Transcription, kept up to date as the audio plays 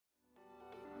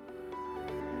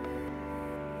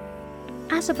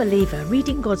As a believer,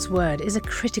 reading God's Word is a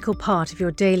critical part of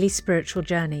your daily spiritual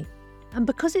journey. And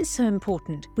because it's so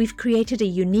important, we've created a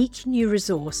unique new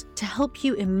resource to help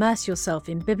you immerse yourself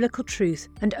in biblical truth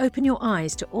and open your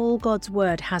eyes to all God's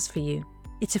Word has for you.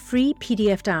 It's a free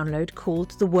PDF download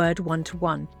called The Word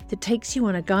 1-to-1 that takes you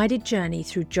on a guided journey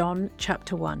through John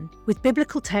chapter 1. With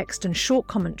biblical text and short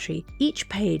commentary, each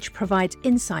page provides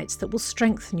insights that will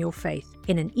strengthen your faith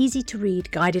in an easy-to-read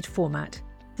guided format.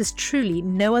 There's truly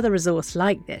no other resource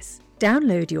like this.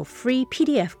 Download your free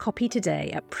PDF copy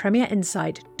today at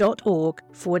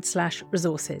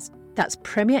premierinsight.org/resources. That's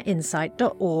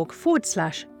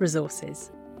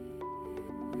premierinsight.org/resources.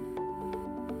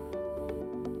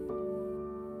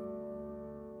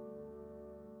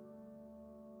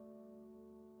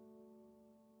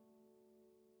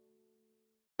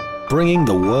 Bringing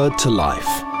the Word to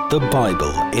life. The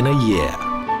Bible in a year.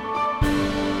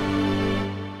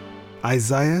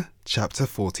 Isaiah chapter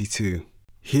 42.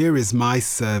 Here is my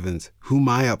servant, whom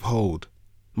I uphold,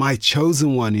 my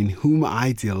chosen one in whom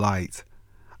I delight.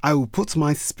 I will put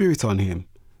my spirit on him,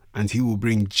 and he will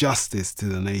bring justice to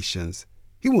the nations.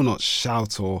 He will not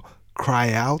shout or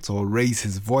cry out or raise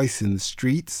his voice in the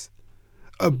streets.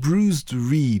 A bruised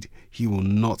reed he will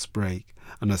not break,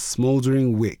 and a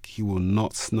smouldering wick he will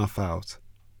not snuff out.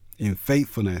 In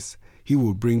faithfulness he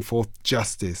will bring forth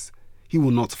justice. He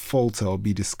will not falter or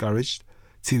be discouraged,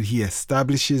 till he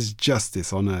establishes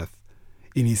justice on earth.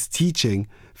 In his teaching,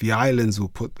 the islands will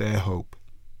put their hope.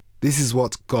 This is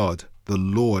what God, the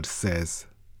Lord, says,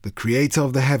 the creator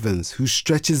of the heavens, who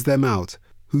stretches them out,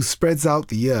 who spreads out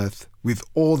the earth with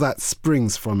all that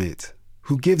springs from it,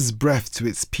 who gives breath to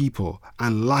its people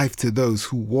and life to those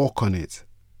who walk on it.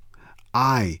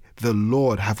 I, the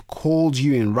Lord, have called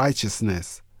you in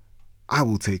righteousness. I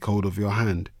will take hold of your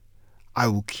hand. I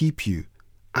will keep you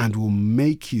and will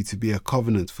make you to be a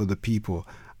covenant for the people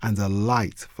and a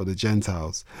light for the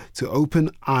Gentiles, to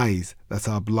open eyes that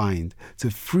are blind,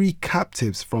 to free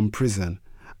captives from prison,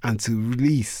 and to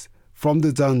release from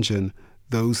the dungeon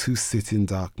those who sit in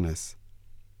darkness.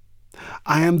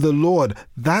 I am the Lord,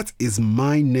 that is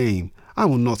my name. I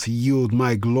will not yield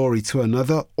my glory to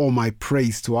another or my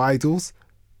praise to idols.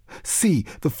 See,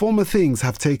 the former things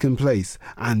have taken place,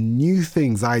 and new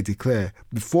things I declare.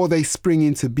 Before they spring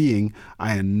into being,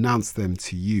 I announce them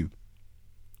to you.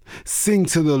 Sing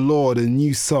to the Lord a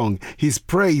new song, his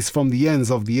praise from the ends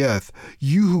of the earth.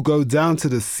 You who go down to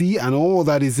the sea and all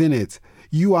that is in it,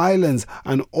 you islands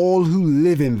and all who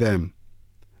live in them.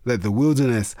 Let the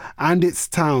wilderness and its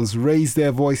towns raise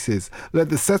their voices. Let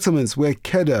the settlements where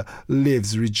Kedar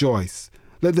lives rejoice.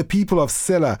 Let the people of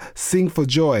Selah sing for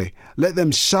joy. Let them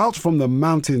shout from the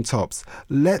mountaintops.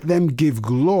 Let them give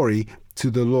glory to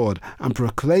the Lord and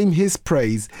proclaim his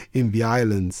praise in the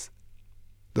islands.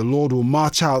 The Lord will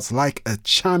march out like a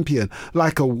champion,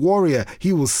 like a warrior.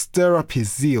 He will stir up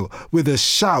his zeal. With a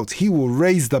shout, he will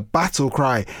raise the battle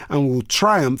cry and will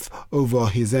triumph over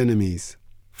his enemies.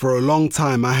 For a long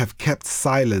time I have kept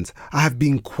silent. I have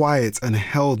been quiet and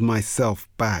held myself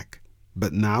back.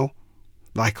 But now,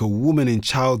 like a woman in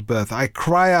childbirth, I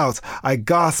cry out, I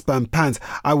gasp and pant.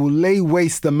 I will lay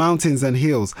waste the mountains and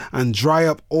hills and dry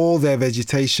up all their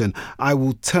vegetation. I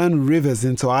will turn rivers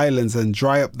into islands and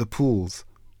dry up the pools.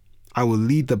 I will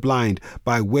lead the blind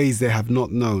by ways they have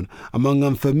not known. Among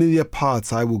unfamiliar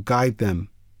paths I will guide them.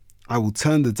 I will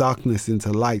turn the darkness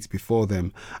into light before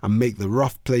them and make the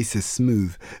rough places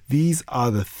smooth. These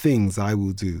are the things I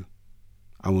will do.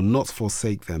 I will not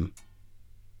forsake them.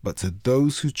 But to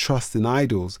those who trust in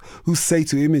idols, who say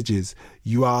to images,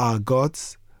 "You are our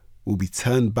gods," will be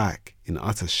turned back in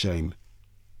utter shame.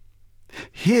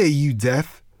 Hear, you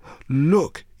deaf.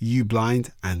 Look, you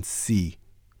blind, and see.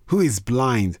 Who is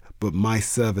blind but my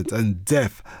servant, and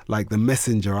deaf like the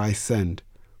messenger I send?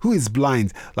 Who is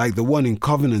blind like the one in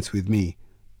covenant with me,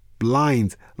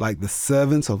 blind like the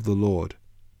servant of the Lord?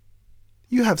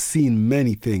 You have seen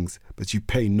many things, but you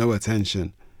pay no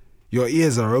attention. Your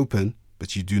ears are open,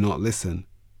 but you do not listen.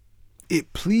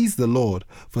 It pleased the Lord,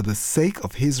 for the sake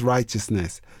of his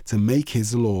righteousness, to make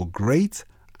his law great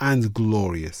and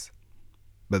glorious.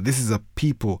 But this is a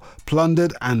people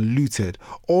plundered and looted,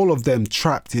 all of them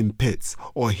trapped in pits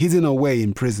or hidden away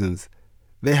in prisons.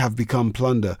 They have become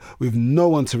plunder, with no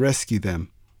one to rescue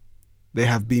them. They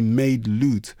have been made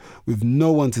loot, with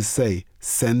no one to say,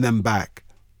 "Send them back."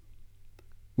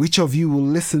 Which of you will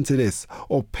listen to this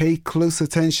or pay close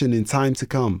attention in time to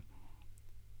come?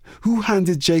 Who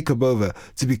handed Jacob over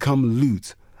to become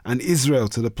loot and Israel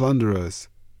to the plunderers?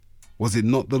 Was it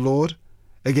not the Lord,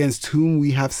 against whom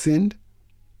we have sinned?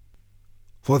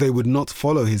 For they would not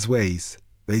follow his ways.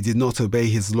 They did not obey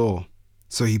his law.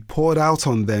 So he poured out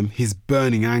on them his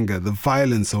burning anger, the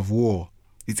violence of war.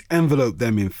 It enveloped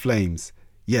them in flames,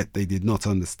 yet they did not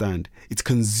understand. It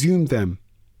consumed them,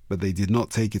 but they did not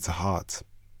take it to heart.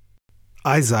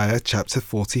 Isaiah chapter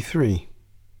 43.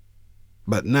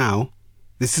 But now,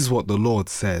 this is what the Lord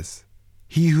says.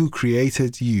 He who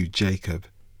created you, Jacob,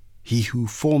 he who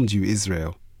formed you,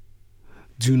 Israel.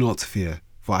 Do not fear,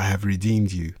 for I have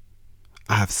redeemed you.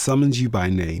 I have summoned you by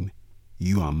name.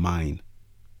 You are mine.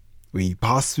 When you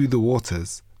pass through the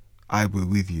waters, I will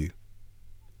be with you.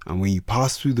 And when you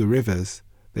pass through the rivers,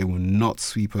 they will not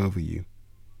sweep over you.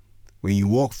 When you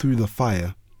walk through the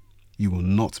fire, you will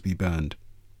not be burned.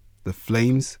 The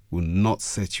flames will not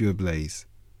set you ablaze.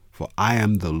 For I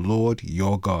am the Lord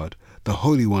your God, the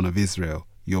Holy One of Israel,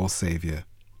 your Saviour.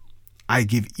 I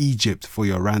give Egypt for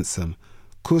your ransom,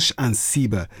 Cush and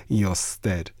Seba in your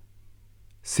stead.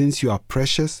 Since you are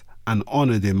precious and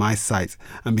honoured in my sight,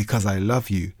 and because I love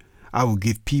you, I will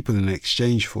give people in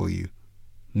exchange for you,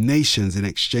 nations in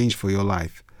exchange for your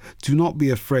life. Do not be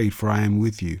afraid, for I am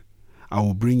with you. I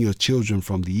will bring your children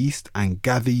from the east and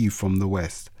gather you from the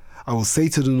west. I will say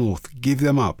to the north, give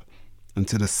them up, and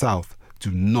to the south,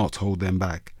 do not hold them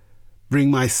back.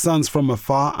 Bring my sons from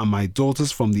afar and my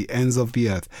daughters from the ends of the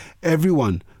earth,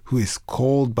 everyone who is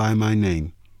called by my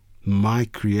name, my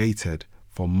created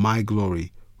for my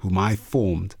glory, whom I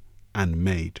formed and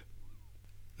made.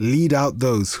 Lead out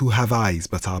those who have eyes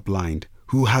but are blind,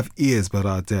 who have ears but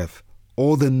are deaf.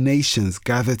 All the nations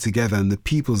gather together and the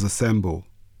peoples assemble.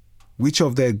 Which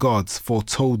of their gods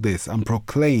foretold this and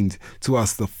proclaimed to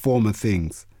us the former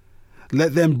things?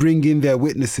 Let them bring in their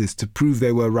witnesses to prove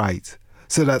they were right,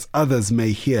 so that others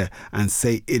may hear and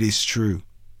say it is true.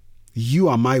 You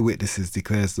are my witnesses,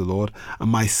 declares the Lord,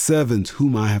 and my servant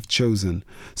whom I have chosen,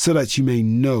 so that you may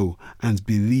know and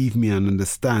believe me and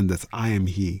understand that I am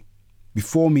He.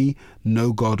 Before me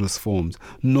no God was formed,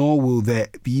 nor will there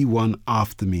be one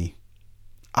after me.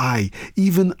 I,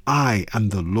 even I, am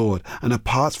the Lord, and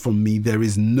apart from me there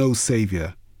is no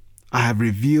Saviour. I have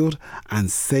revealed and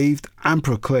saved and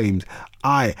proclaimed,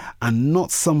 I, and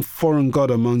not some foreign god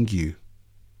among you.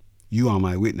 You are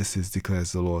my witnesses,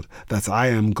 declares the Lord, that I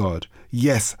am God.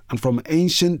 Yes, and from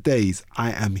ancient days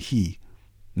I am He.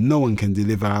 No one can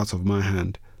deliver out of my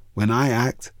hand. When I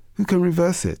act, who can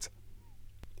reverse it?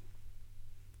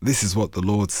 This is what the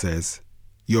Lord says,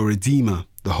 your Redeemer,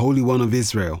 the Holy One of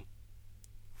Israel.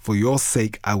 For your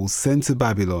sake I will send to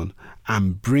Babylon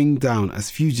and bring down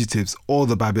as fugitives all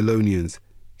the Babylonians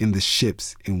in the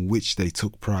ships in which they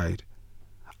took pride.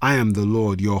 I am the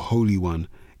Lord, your Holy One,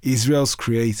 Israel's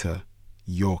Creator,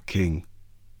 your King.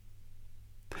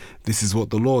 This is what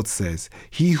the Lord says,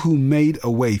 He who made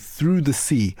a way through the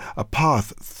sea, a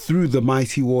path through the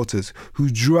mighty waters, who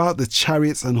drew out the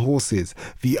chariots and horses,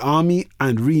 the army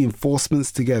and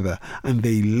reinforcements together, and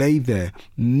they lay there,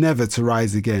 never to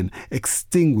rise again,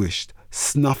 extinguished,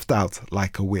 snuffed out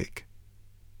like a wick.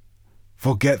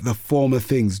 Forget the former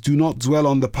things, do not dwell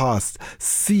on the past.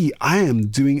 See, I am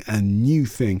doing a new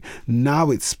thing. Now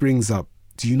it springs up.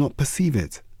 Do you not perceive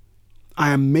it? I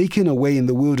am making a way in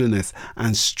the wilderness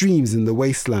and streams in the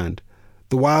wasteland.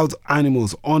 The wild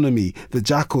animals honor me, the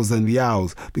jackals and the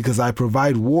owls, because I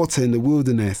provide water in the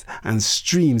wilderness and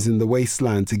streams in the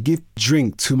wasteland to give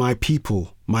drink to my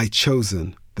people, my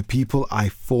chosen, the people I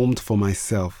formed for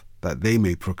myself, that they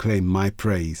may proclaim my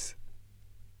praise.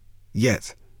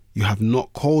 Yet you have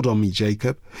not called on me,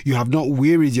 Jacob. You have not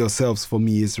wearied yourselves for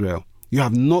me, Israel. You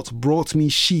have not brought me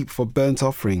sheep for burnt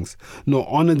offerings, nor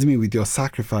honored me with your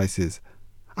sacrifices.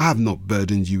 I have not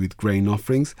burdened you with grain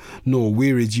offerings, nor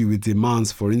wearied you with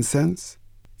demands for incense.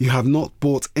 You have not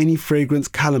bought any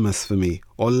fragrant calamus for me,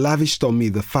 or lavished on me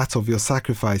the fat of your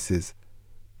sacrifices.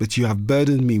 But you have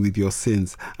burdened me with your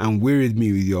sins, and wearied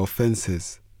me with your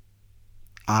offences.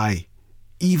 I,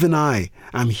 even I,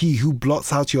 am He who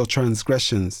blots out your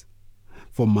transgressions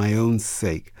for my own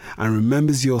sake, and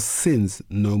remembers your sins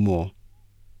no more.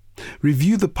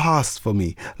 Review the past for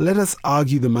me. Let us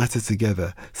argue the matter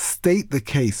together. State the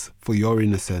case for your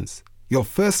innocence. Your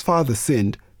first father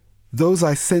sinned. Those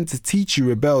I sent to teach you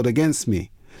rebelled against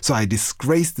me. So I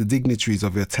disgraced the dignitaries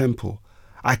of your temple.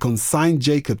 I consigned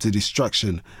Jacob to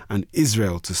destruction and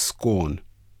Israel to scorn.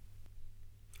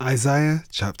 Isaiah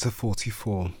chapter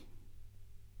 44.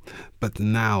 But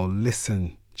now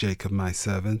listen, Jacob my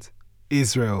servant,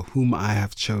 Israel whom I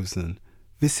have chosen.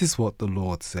 This is what the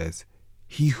Lord says.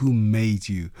 He who made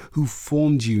you, who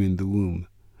formed you in the womb,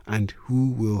 and who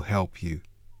will help you.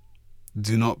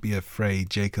 Do not be afraid,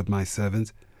 Jacob my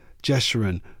servant,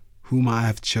 Jeshurun, whom I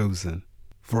have chosen.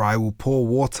 For I will pour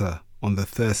water on the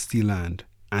thirsty land,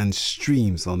 and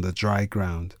streams on the dry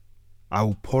ground. I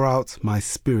will pour out my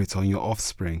spirit on your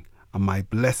offspring and my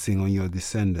blessing on your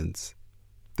descendants.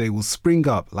 They will spring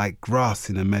up like grass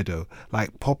in a meadow,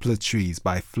 like poplar trees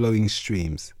by flowing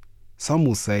streams. Some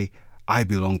will say, I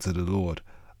belong to the Lord.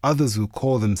 Others will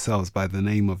call themselves by the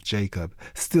name of Jacob.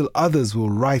 Still others will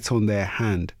write on their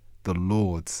hand, the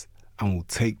Lord's, and will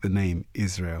take the name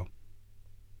Israel.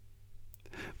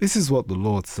 This is what the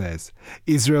Lord says,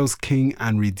 Israel's King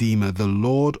and Redeemer, the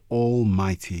Lord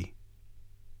Almighty.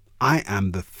 I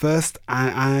am the first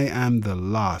and I am the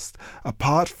last.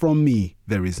 Apart from me,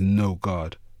 there is no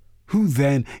God. Who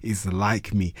then is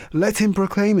like me? Let him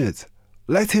proclaim it.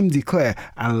 Let him declare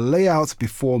and lay out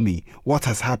before me what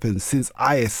has happened since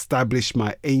I established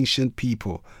my ancient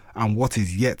people and what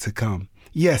is yet to come.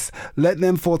 Yes, let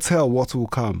them foretell what will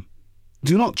come.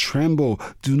 Do not tremble,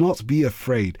 do not be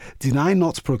afraid. Did I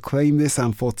not proclaim this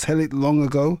and foretell it long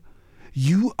ago?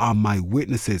 You are my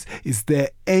witnesses. Is there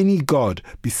any God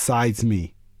besides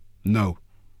me? No,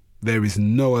 there is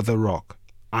no other rock.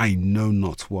 I know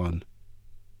not one.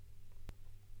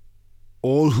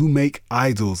 All who make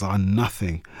idols are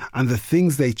nothing, and the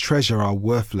things they treasure are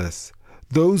worthless.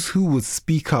 Those who would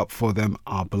speak up for them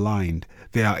are blind.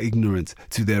 They are ignorant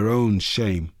to their own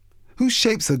shame. Who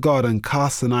shapes a god and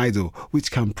casts an idol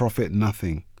which can profit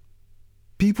nothing?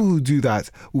 People who do that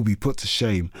will be put to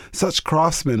shame. Such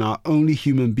craftsmen are only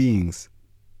human beings.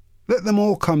 Let them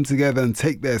all come together and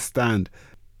take their stand.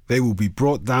 They will be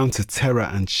brought down to terror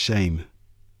and shame.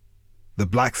 The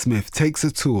blacksmith takes a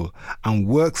tool and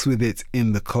works with it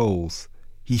in the coals.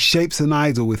 He shapes an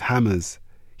idol with hammers.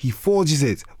 He forges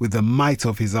it with the might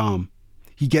of his arm.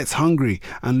 He gets hungry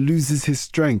and loses his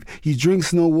strength. He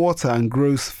drinks no water and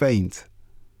grows faint.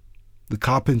 The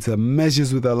carpenter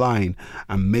measures with a line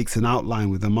and makes an outline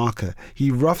with a marker.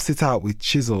 He roughs it out with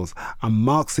chisels and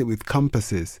marks it with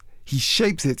compasses. He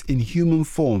shapes it in human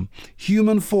form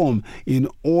in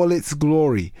all its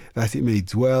glory, that it may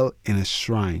dwell in a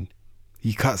shrine.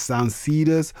 He cuts down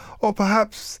cedars, or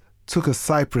perhaps took a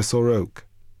cypress or oak.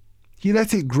 He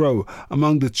let it grow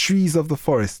among the trees of the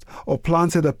forest, or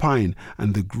planted a pine,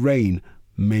 and the rain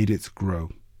made it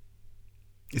grow.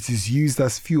 It is used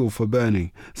as fuel for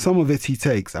burning. Some of it he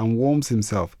takes and warms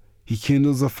himself. He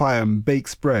kindles a fire and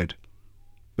bakes bread.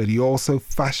 But he also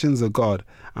fashions a god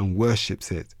and worships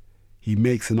it. He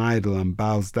makes an idol and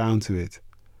bows down to it.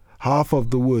 Half of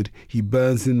the wood he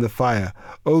burns in the fire.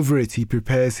 Over it he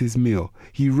prepares his meal.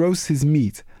 He roasts his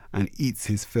meat and eats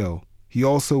his fill. He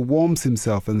also warms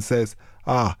himself and says,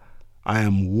 I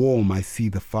am warm, I see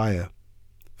the fire.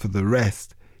 For the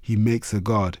rest, he makes a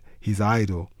god, his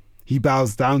idol. He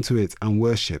bows down to it and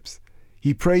worships.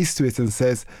 He prays to it and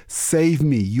says, Save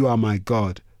me, you are my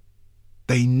God.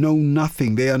 They know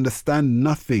nothing, they understand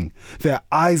nothing. Their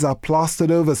eyes are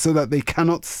plastered over so that they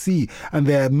cannot see, and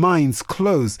their minds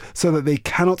closed so that they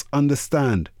cannot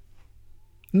understand.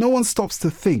 No one stops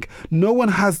to think. No one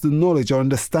has the knowledge or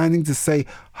understanding to say,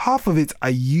 half of it I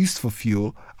used for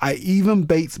fuel. I even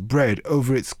baked bread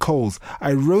over its coals.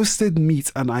 I roasted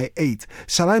meat and I ate.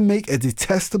 Shall I make a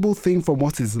detestable thing from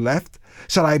what is left?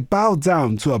 Shall I bow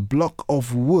down to a block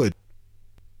of wood?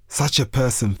 Such a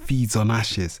person feeds on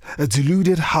ashes. A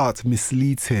deluded heart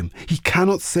misleads him. He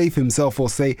cannot save himself or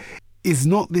say, Is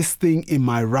not this thing in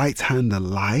my right hand a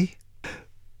lie?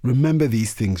 Remember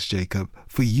these things, Jacob,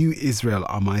 for you, Israel,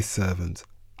 are my servant.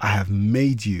 I have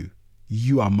made you.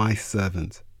 You are my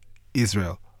servant.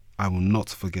 Israel, I will not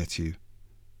forget you.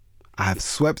 I have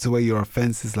swept away your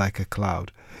offenses like a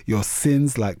cloud, your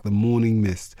sins like the morning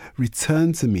mist.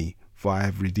 Return to me, for I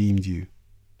have redeemed you.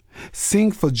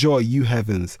 Sing for joy, you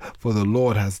heavens, for the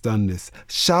Lord has done this.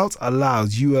 Shout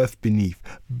aloud, you earth beneath.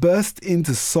 Burst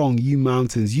into song, you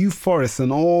mountains, you forests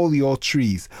and all your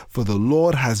trees, for the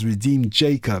Lord has redeemed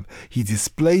Jacob. He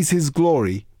displays his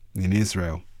glory in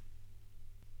Israel.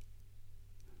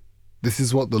 This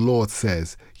is what the Lord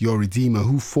says, your Redeemer,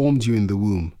 who formed you in the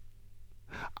womb.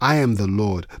 I am the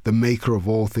Lord, the maker of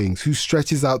all things, who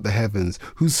stretches out the heavens,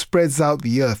 who spreads out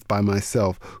the earth by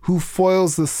myself, who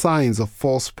foils the signs of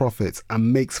false prophets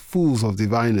and makes fools of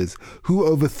diviners, who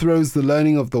overthrows the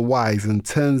learning of the wise and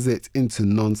turns it into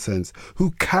nonsense,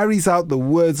 who carries out the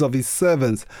words of his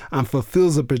servants and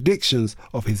fulfills the predictions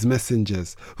of his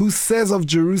messengers, who says of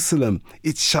Jerusalem,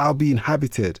 it shall be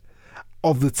inhabited.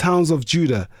 Of the towns of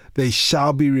Judah, they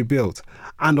shall be rebuilt,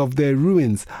 and of their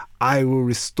ruins I will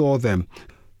restore them.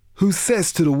 Who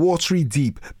says to the watery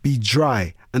deep, be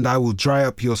dry, and I will dry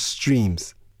up your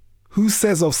streams. Who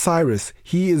says of Cyrus,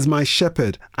 he is my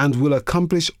shepherd, and will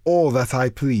accomplish all that I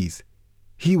please.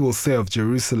 He will say of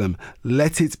Jerusalem,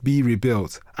 let it be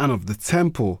rebuilt, and of the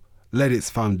temple, let its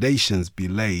foundations be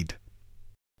laid.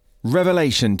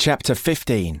 Revelation chapter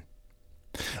 15.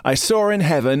 I saw in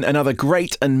heaven another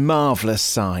great and marvellous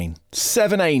sign,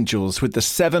 7 angels with the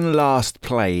 7 last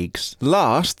plagues.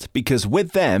 Last, because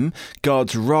with them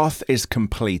God's wrath is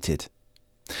completed.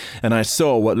 And I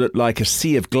saw what looked like a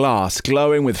sea of glass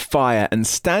glowing with fire, and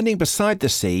standing beside the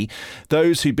sea,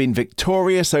 those who'd been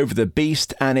victorious over the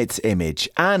beast and its image,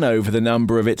 and over the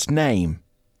number of its name.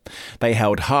 They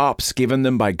held harps given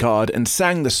them by God and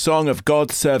sang the song of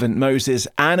God's servant Moses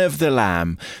and of the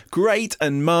Lamb. Great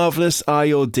and marvellous are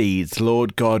your deeds,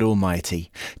 Lord God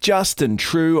Almighty. Just and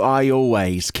true are your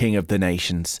ways, King of the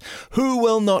nations. Who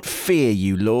will not fear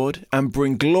you, Lord, and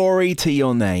bring glory to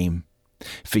your name?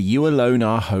 For you alone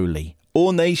are holy.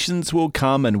 All nations will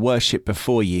come and worship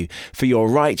before you, for your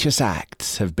righteous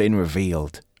acts have been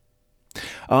revealed.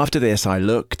 After this I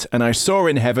looked, and I saw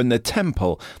in heaven the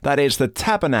temple, that is, the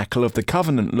tabernacle of the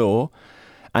covenant law,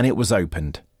 and it was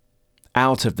opened.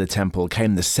 Out of the temple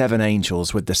came the 7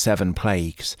 angels with the 7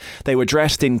 plagues. They were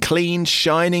dressed in clean,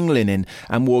 shining linen,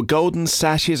 and wore golden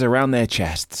sashes around their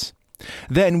chests.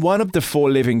 Then one of the 4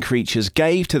 living creatures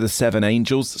gave to the 7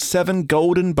 angels 7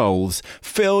 golden bowls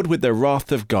filled with the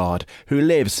wrath of God, who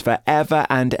lives for ever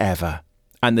and ever.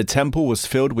 And the temple was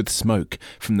filled with smoke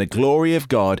from the glory of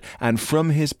God and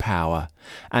from his power.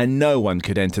 And no one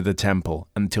could enter the temple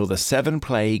until the 7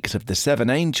 plagues of the 7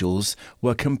 angels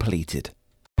were completed.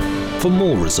 For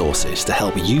more resources to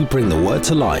help you bring the word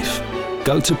to life,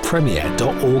 go to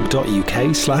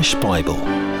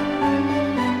premier.org.uk/Bible.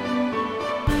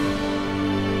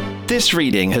 This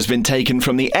reading has been taken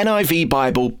from the NIV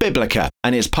Bible Biblica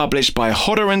and is published by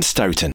Hodder and Stoughton.